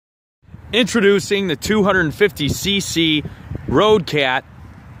Introducing the 250cc Road Cat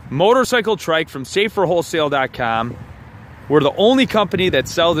motorcycle trike from saferwholesale.com. We're the only company that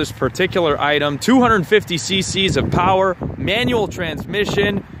sells this particular item. 250 cc's of power, manual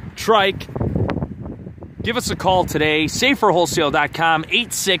transmission, trike. Give us a call today, saferwholesale.com,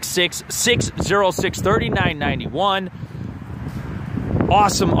 866-606-3991.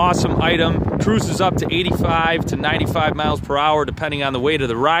 Awesome, awesome item. Cruises up to 85 to 95 miles per hour, depending on the weight of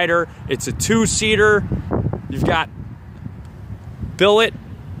the rider. It's a two-seater. You've got billet,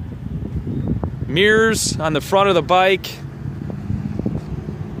 mirrors on the front of the bike.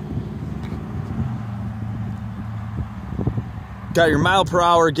 Got your mile per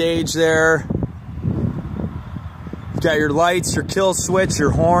hour gauge there. You've got your lights, your kill switch,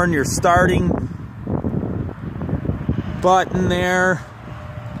 your horn, your starting button there.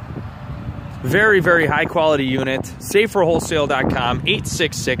 Very, very high quality unit. Saferwholesale.com,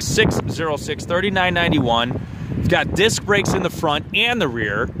 866-606-3991. You've got disc brakes in the front and the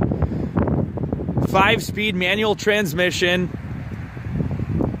rear. 5-speed manual transmission.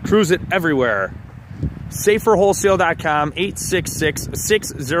 Cruise it everywhere. Saferwholesale.com,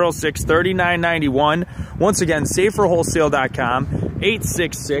 866-606-3991. Once again, saferwholesale.com,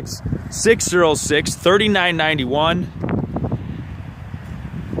 866-606-3991.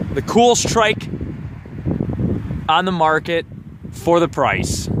 The coolest trike on the market for the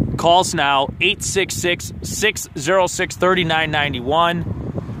price. Call us now,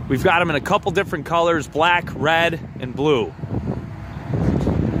 866-606-3991. We've got them in a couple different colors, black, red, and blue.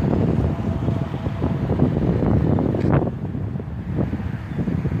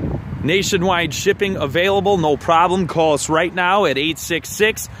 Nationwide shipping available, no problem. Call us right now at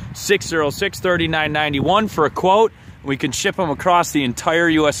 866-606-3991 for a quote. We can ship them across the entire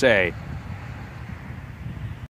USA.